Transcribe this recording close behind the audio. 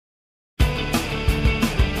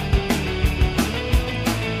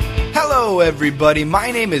Hello, everybody. My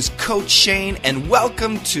name is Coach Shane, and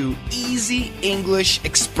welcome to Easy English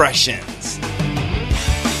Expressions.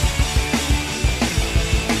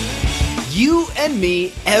 You and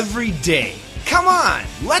me every day. Come on,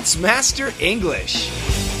 let's master English.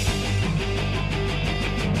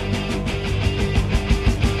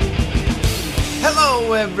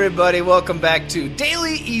 Hello, everybody. Welcome back to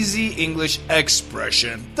Daily Easy English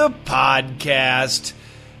Expression, the podcast.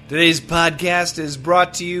 Today's podcast is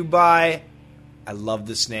brought to you by, I love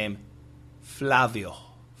this name, Flavio.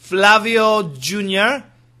 Flavio Jr.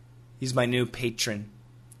 He's my new patron.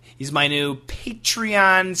 He's my new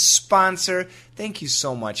Patreon sponsor. Thank you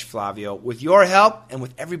so much, Flavio. With your help and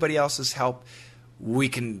with everybody else's help, we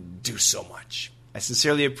can do so much. I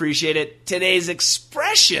sincerely appreciate it. Today's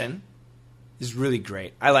expression is really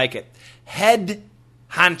great. I like it. Head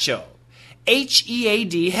honcho.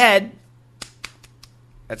 H-E-A-D, head.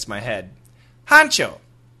 That's my head. Honcho.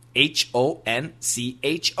 H-O-N-C-H-O.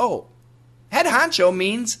 Head honcho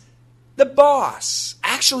means the boss.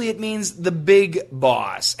 Actually, it means the big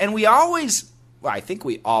boss. And I think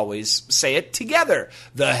we always say it together.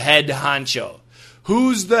 The head honcho.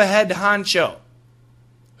 Who's the head honcho?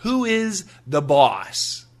 Who is the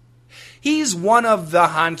boss? He's one of the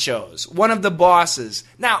honchos, one of the bosses.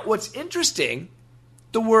 Now, what's interesting,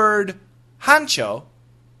 the word honcho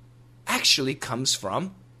actually comes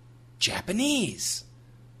from Japanese.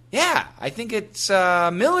 Yeah, I think it's a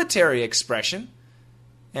military expression,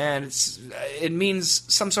 and it means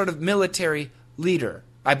some sort of military leader,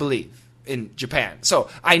 I believe, in Japan. So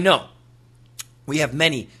I know we have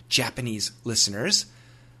many Japanese listeners.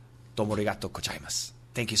 Domo arigatou gozaimasu.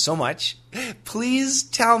 Thank you so much. Please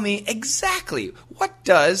tell me exactly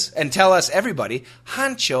and tell us, everybody,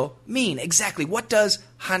 honcho mean? Exactly, what does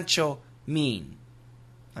honcho mean?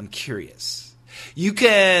 I'm curious. You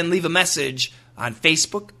can leave a message on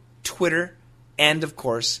Facebook, Twitter, and of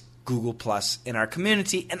course, Google Plus in our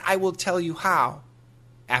community, and I will tell you how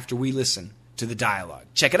after we listen to the dialogue.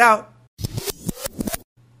 Check it out.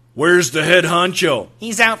 Where's the head honcho?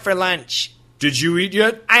 He's out for lunch. Did you eat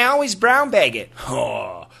yet? I always brown bag it.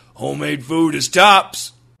 Oh, homemade food is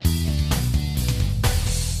tops.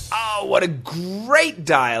 Oh, what a great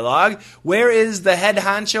dialogue. Where is the head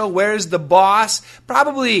honcho? Where is the boss?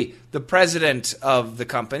 Probably the president of the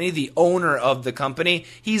company, the owner of the company.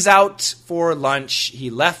 He's out for lunch. He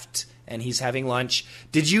left and he's having lunch.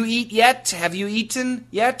 Did you eat yet? Have you eaten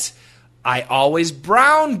yet? I always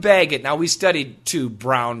brown bag it. Now, we studied to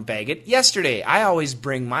brown bag it yesterday. I always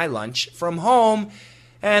bring my lunch from home.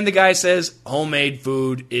 And the guy says, homemade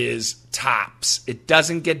food is tops. It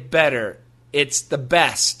doesn't get better. It's the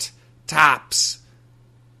best. Tops.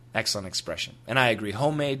 Excellent expression. And I agree.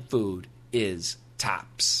 Homemade food is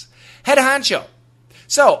tops. Head honcho.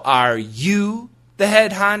 So, are you the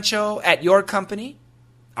head honcho at your company?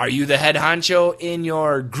 Are you the head honcho in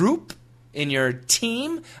your group? In your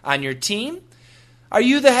team? On your team? Are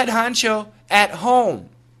you the head honcho at home?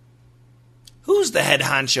 Who's the head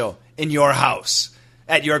honcho in your house?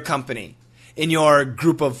 At your company? In your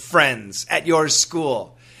group of friends? At your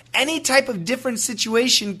school? Any type of different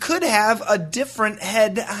situation could have a different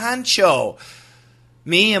head honcho.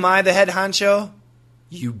 Me, am I the head honcho?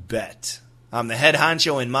 You bet. I'm the head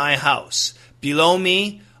honcho in my house. Below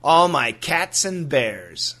me, all my cats and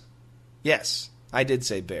bears. Yes, I did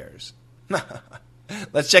say bears.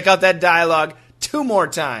 Let's check out that dialogue 2 more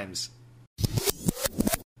times.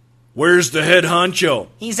 Where's the head honcho?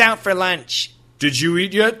 He's out for lunch. Did you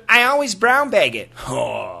eat yet? I always brown bag it.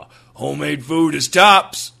 Oh, homemade food is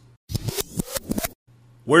tops.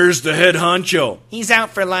 Where's the head honcho? He's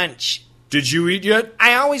out for lunch. Did you eat yet?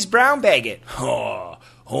 I always brown bag it. Oh,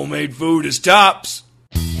 homemade food is tops.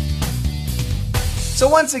 So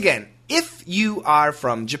once again, if you are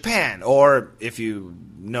from Japan, or if you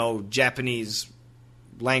know Japanese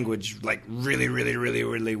language like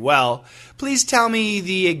really well, please tell me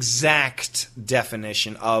the exact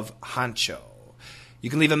definition of honcho. You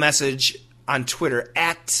can leave a message on Twitter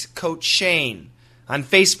at Coach Shane, on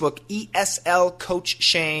Facebook ESL Coach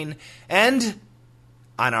Shane, and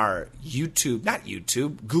on our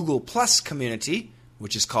Google Plus community,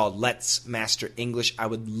 which is called Let's Master English. I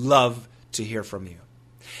would love to hear from you.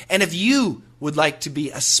 And if you would like to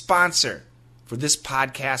be a sponsor for this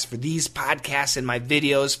podcast, for these podcasts and my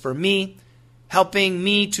videos, for me, helping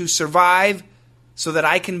me to survive so that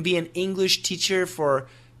I can be an English teacher for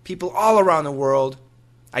people all around the world,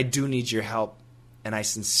 I do need your help, and I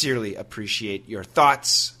sincerely appreciate your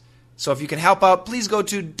thoughts. So if you can help out, please go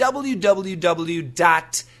to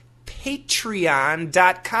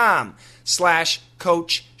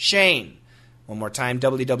www.patreon.com/Coach Shane. One more time,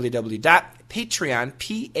 www.patreon.com Patreon,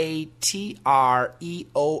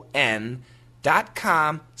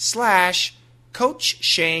 Patreon.com/Coach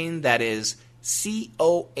Shane. That is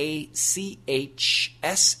CoachShane.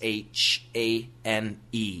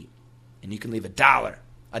 And you can leave $1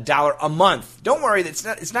 a month. Don't worry, it's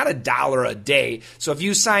not $1 a day. So if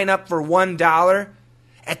you sign up for $1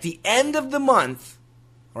 at the end of the month,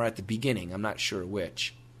 or at the beginning, I'm not sure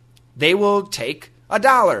which, they will take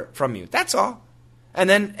 $1 from you. That's all. And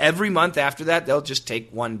then every month after that, they'll just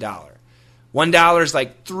take $1. $1 is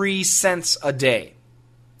like 3 cents a day.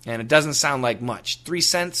 And it doesn't sound like much. 3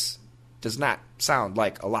 cents does not sound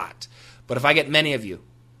like a lot. But if I get many of you,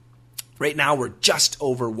 right now we're just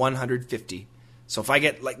over 150. So if I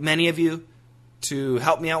get like many of you to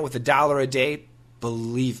help me out with $1 a day,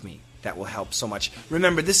 believe me, that will help so much.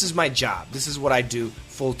 Remember, this is my job. This is what I do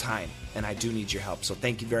full time. And I do need your help, so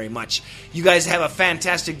thank you very much. You guys have a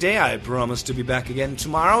fantastic day. I promise to be back again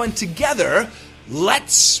tomorrow. And together,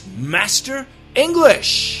 let's master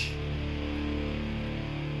English.